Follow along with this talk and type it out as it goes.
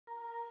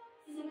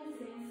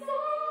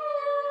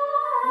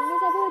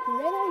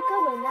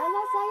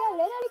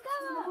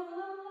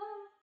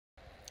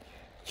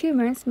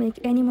Humans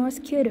make animals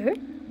cuter.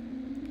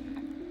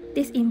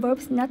 This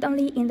involves not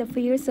only in the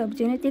fields of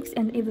genetics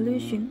and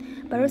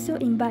evolution, but also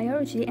in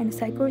biology and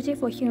psychology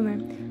for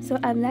humans. So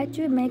I'd like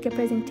to make a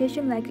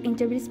presentation like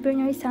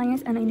interdisciplinary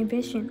science and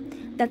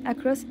innovation that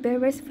across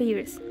various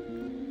fields.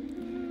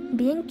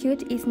 Being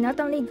cute is not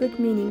only good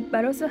meaning,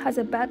 but also has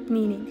a bad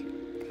meaning.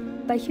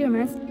 By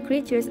humans,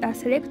 creatures are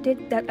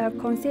selected that are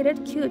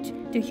considered cute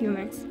to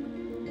humans.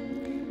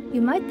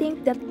 You might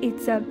think that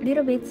it's a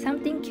little bit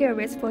something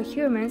careless for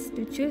humans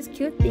to choose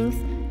cute things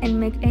and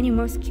make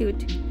animals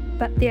cute,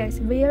 but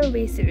there's real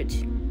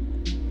research.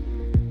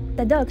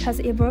 The dog has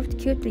evolved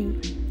cutely.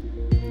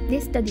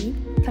 This study,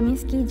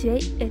 Kaminski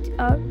J. et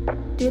al.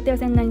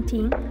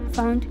 2019,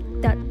 found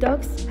that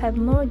dogs have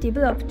more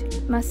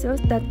developed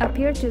muscles that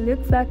appear to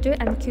look flatter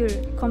and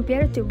cuter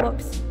compared to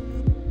wolves.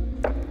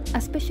 A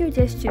special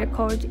gesture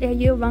called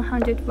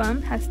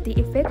AU101 has the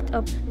effect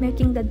of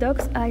making the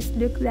dog's eyes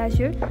look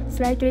larger,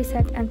 slightly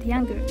set and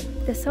younger,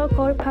 the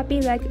so-called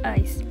puppy-like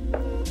eyes.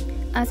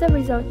 As a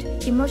result,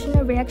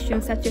 emotional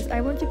reactions such as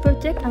I want to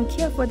protect and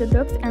care for the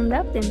dogs and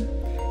love them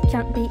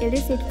can be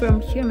elicited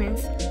from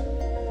humans.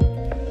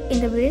 In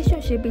the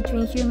relationship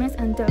between humans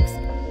and dogs,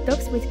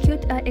 dogs with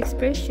cute eye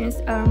expressions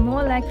are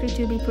more likely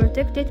to be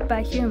protected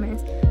by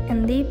humans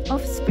and leave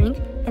offspring,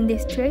 and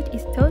this trait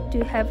is thought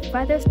to have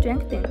further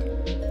strengthened.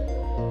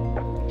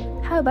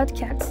 How about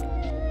cats?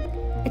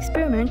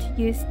 Experiments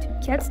used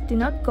cats do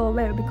not go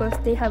well because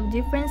they have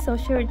different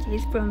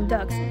socialities from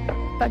dogs,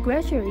 but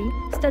gradually,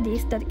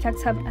 studies that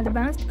cats have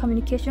advanced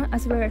communication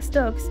as well as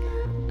dogs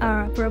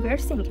are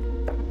progressing,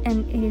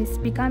 and it is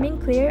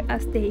becoming clear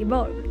as they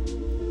evolve.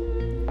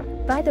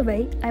 By the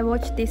way, I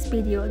watched this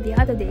video the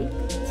other day,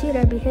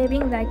 cheetah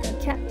behaving like a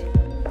cat.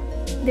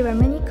 There were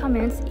many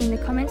comments in the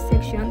comment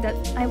section that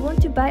I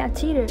want to buy a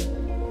cheetah.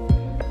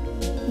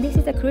 This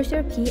is a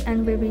crucial key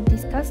and will be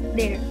discussed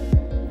there.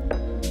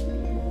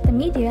 The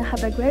media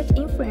have a great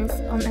influence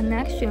on an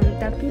action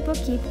that people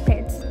keep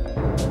pets.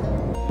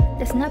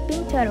 The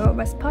snapping turtle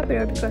was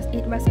popular because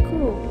it was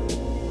cool,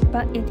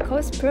 but it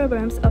caused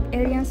problems of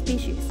alien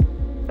species.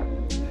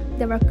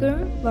 The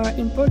raccoon were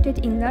imported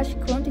in large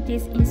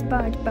quantities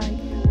inspired by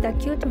the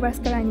cute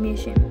rascal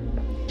animation.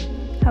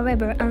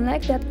 However,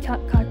 unlike that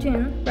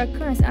cartoon,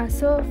 raccoons are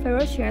so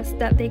ferocious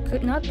that they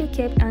could not be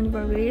kept and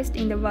were released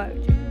in the wild.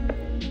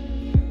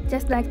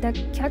 Just like the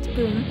cat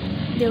boom,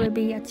 there will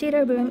be a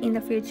cheetah boom in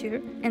the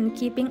future, and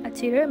keeping a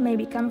cheetah may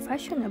become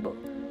fashionable.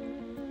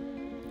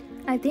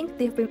 I think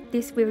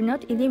this will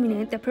not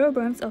eliminate the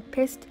problems of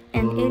pests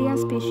and alien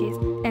species,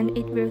 and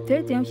it will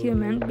threaten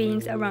human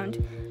beings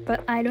around,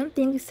 but I don't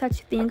think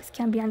such things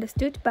can be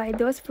understood by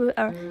those who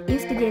are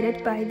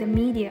instigated by the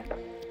media.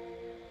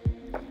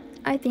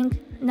 I think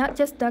not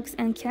just dogs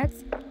and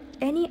cats,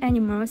 any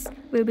animals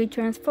will be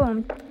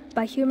transformed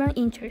by human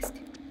interest.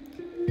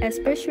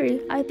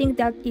 Especially, I think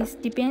that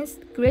it depends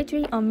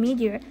greatly on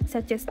media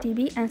such as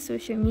TV and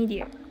social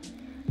media.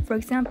 For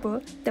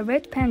example, the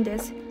red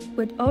pandas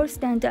would all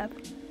stand up,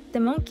 the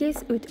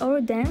monkeys would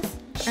all dance,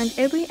 and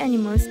every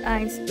animal's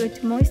eyes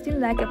would moisten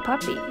like a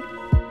puppy.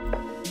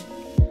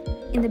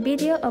 In the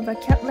video of a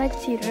cat-like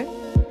cheetah,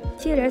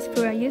 cheetahs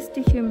who are used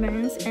to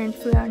humans and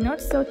who are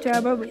not so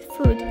troubled with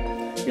food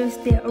lose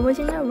their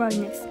original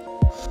rawness.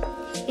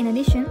 In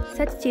addition,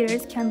 such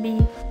cheetahs can be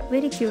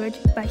ridiculed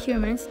by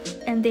humans,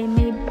 and they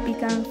may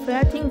become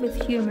flirting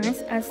with humans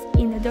as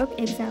in the dog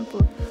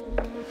example.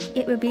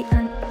 It will be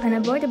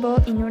unavoidable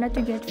in order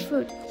to get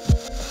food,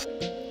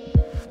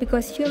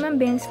 because human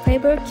beings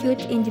favor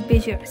cute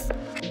individuals.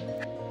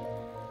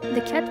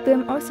 The cat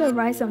boom also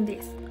rides on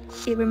this.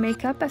 It will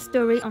make up a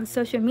story on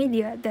social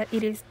media that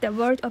it is the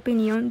world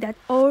opinion that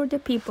all the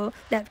people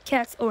love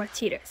cats or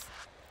cheetahs.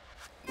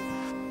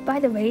 By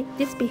the way,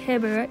 this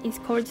behavior is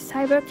called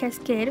cyber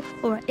cascade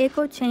or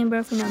echo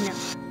chamber phenomenon.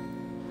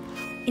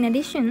 In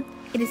addition,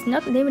 it is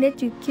not limited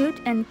to cute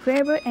and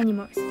clever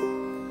animals,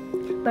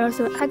 but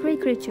also ugly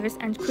creatures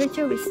and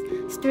creatures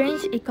with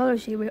strange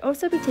ecology will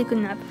also be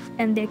taken up,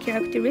 and their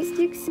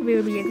characteristics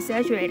will be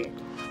exaggerated.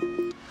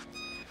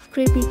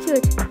 Creepy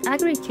cute,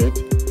 ugly cute,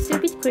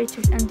 stupid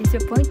creatures and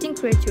disappointing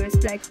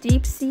creatures like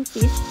deep sea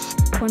fish,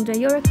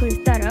 Chondriora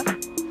cristata,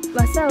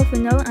 also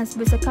known as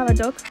Busakawa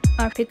dog,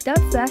 are picked up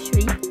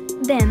flashily.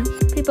 Then,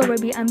 people will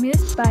be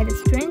amused by the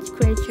strange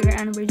creature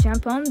and will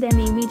jump on them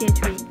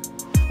immediately.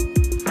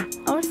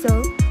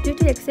 Also, due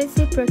to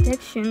excessive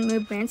protection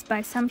movements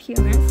by some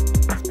humans,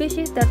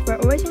 species that were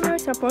originally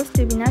supposed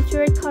to be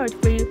naturally culled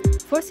will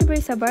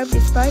forcibly survive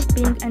despite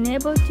being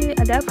unable to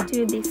adapt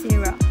to this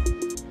era.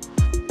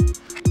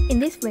 In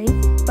this way,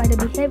 by the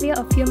behavior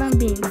of human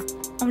beings,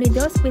 only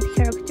those with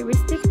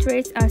characteristic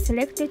traits are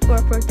selected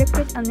or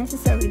protected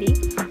unnecessarily,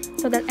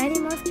 so that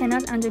animals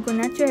cannot undergo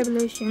natural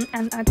evolution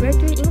and are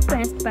greatly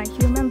influenced by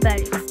human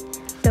values.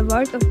 The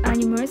world of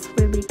animals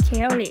will be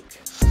chaotic.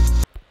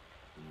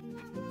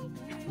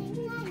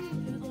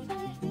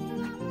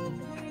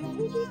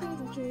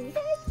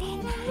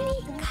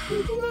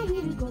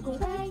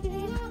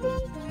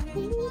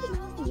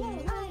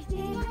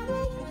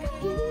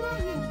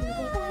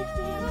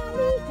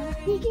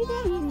 き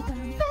ているから